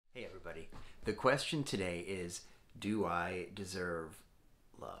Hey everybody. The question today is, do I deserve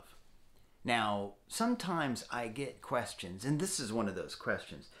love? Now, sometimes I get questions, and this is one of those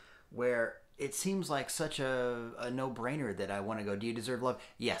questions, where it seems like such a no-brainer that I want to go, do you deserve love?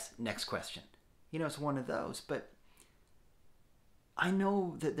 Yes, next question. It's one of those, but I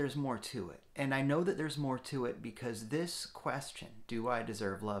know that there's more to it. And I know that there's more to it because this question, do I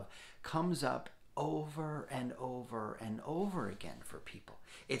deserve love, comes up over and over and over again for people.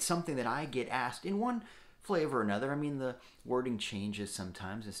 It's something that I get asked in one flavor or another. I mean, the wording changes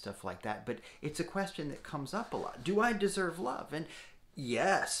sometimes and stuff like that, but it's a question that comes up a lot. Do I deserve love? And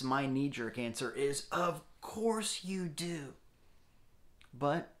yes, my knee-jerk answer is, of course you do.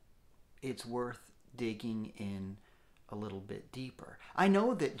 But it's worth digging in a little bit deeper. I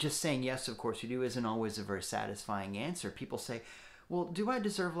know that just saying yes, of course you do, isn't always a very satisfying answer. People say, well, do I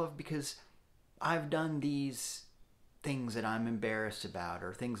deserve love because I've done these things that I'm embarrassed about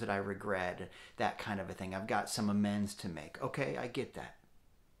or things that I regret, that kind of a thing. I've got some amends to make. Okay, I get that.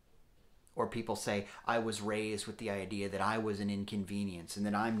 Or people say, I was raised with the idea that I was an inconvenience and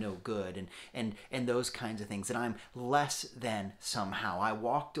that I'm no good and those kinds of things, that I'm less than somehow. I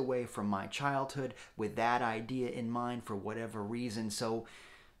walked away from my childhood with that idea in mind for whatever reason. So,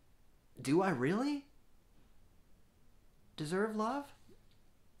 do I really deserve love?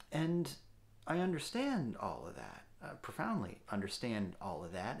 And I understand all of that. I profoundly understand all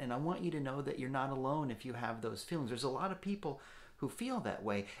of that. And I want you to know that you're not alone if you have those feelings. There's a lot of people who feel that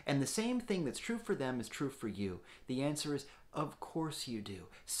way. And the same thing that's true for them is true for you. The answer is, of course you do.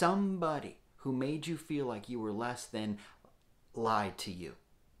 Somebody who made you feel like you were less than lied to you.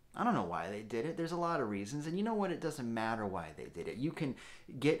 I don't know why they did it. There's a lot of reasons. And you know what? It doesn't matter why they did it. You can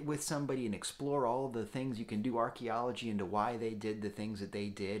get with somebody and explore all the things. You can do archaeology into why they did the things that they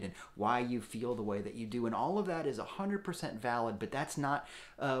did and why you feel the way that you do. And all of that is 100% valid, but that's not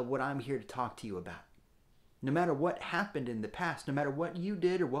what I'm here to talk to you about. No matter what happened in the past, no matter what you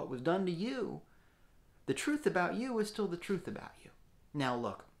did or what was done to you, the truth about you is still the truth about you. Now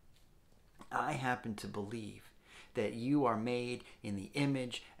look, I happen to believe that you are made in the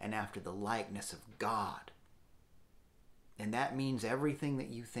image and after the likeness of God. And that means everything that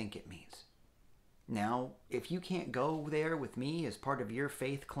you think it means. Now, if you can't go there with me as part of your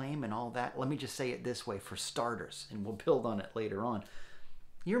faith claim and all that, let me just say it this way for starters, and we'll build on it later on.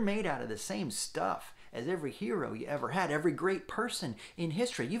 You're made out of the same stuff as every hero you ever had, every great person in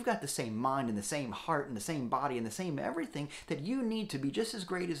history. You've got the same mind and the same heart and the same body and the same everything that you need to be just as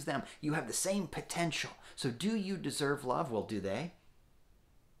great as them. You have the same potential. So do you deserve love? Well, do they?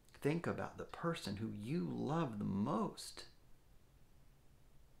 Think about the person who you love the most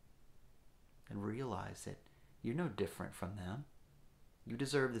and realize that you're no different from them. You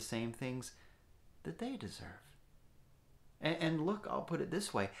deserve the same things that they deserve. And look, I'll put it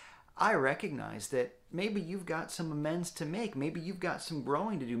this way. I recognize that maybe you've got some amends to make. Maybe you've got some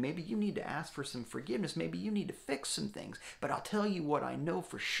growing to do. Maybe you need to ask for some forgiveness. Maybe you need to fix some things. But I'll tell you what I know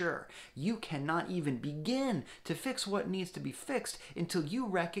for sure. You cannot even begin to fix what needs to be fixed until you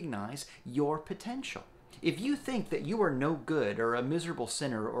recognize your potential. If you think that you are no good or a miserable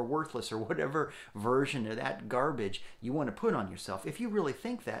sinner or worthless or whatever version of that garbage you want to put on yourself, if you really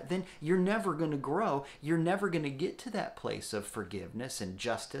think that, then you're never going to grow. You're never going to get to that place of forgiveness and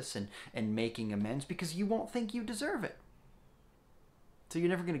justice and making amends because you won't think you deserve it. So you're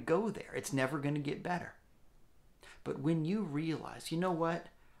never going to go there. It's never going to get better. But when you realize, you know what?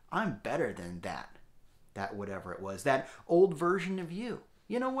 I'm better than that whatever it was, that old version of you.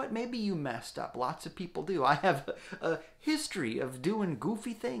 You know what? Maybe you messed up. Lots of people do. I have a history of doing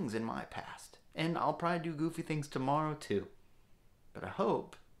goofy things in my past. And I'll probably do goofy things tomorrow too. But I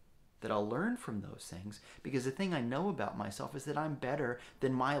hope that I'll learn from those things because the thing I know about myself is that I'm better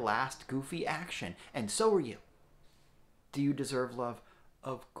than my last goofy action. And so are you. Do you deserve love?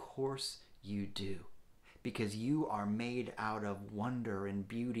 Of course you do. Because you are made out of wonder and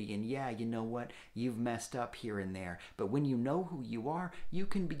beauty. And yeah, you know what? You've messed up here and there. But when you know who you are, you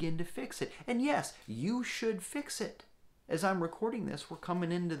can begin to fix it. And yes, you should fix it. As I'm recording this, we're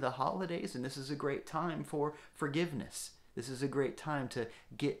coming into the holidays, and this is a great time for forgiveness. This is a great time to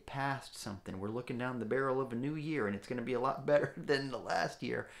get past something. We're looking down the barrel of a new year, and it's going to be a lot better than the last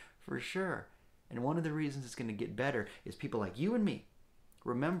year, for sure. And one of the reasons it's going to get better is people like you and me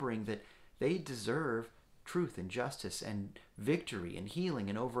remembering that they deserve truth and justice and victory and healing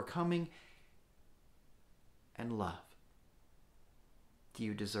and overcoming and love. Do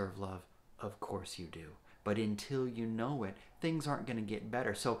you deserve love? Of course you do. But until you know it, things aren't going to get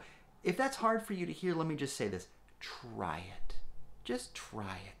better. So if that's hard for you to hear, let me just say this. Try it. Just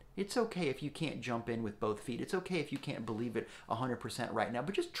try it. It's okay if you can't jump in with both feet. It's okay if you can't believe it 100% right now,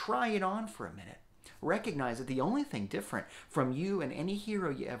 but just try it on for a minute. Recognize that the only thing different from you and any hero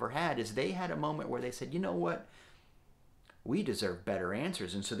you ever had is they had a moment where they said, you know what? We deserve better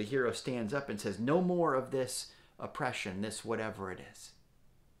answers. And so the hero stands up and says, no more of this oppression, this whatever it is.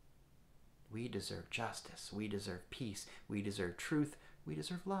 We deserve justice. We deserve peace. We deserve truth. We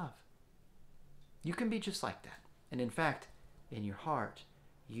deserve love. You can be just like that. And in fact, in your heart,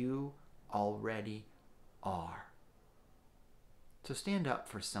 you already are. So stand up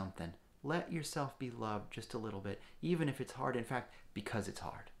for something. Let yourself be loved just a little bit, even if it's hard. In fact, because it's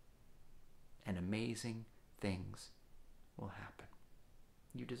hard. And amazing things will happen.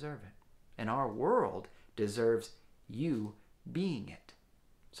 You deserve it. And our world deserves you being it.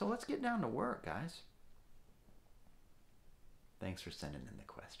 So let's get down to work, guys. Thanks for sending in the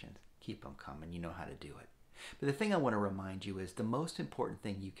questions. Keep them coming. You know how to do it. But the thing I want to remind you is the most important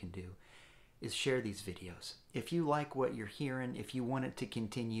thing you can do is share these videos. If you like what you're hearing, if you want it to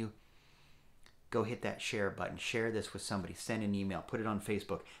continue, go hit that share button. Share this with somebody. Send an email. Put it on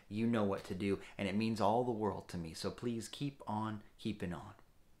Facebook. You know what to do, and it means all the world to me. So please keep on keeping on.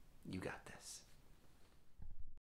 You got this.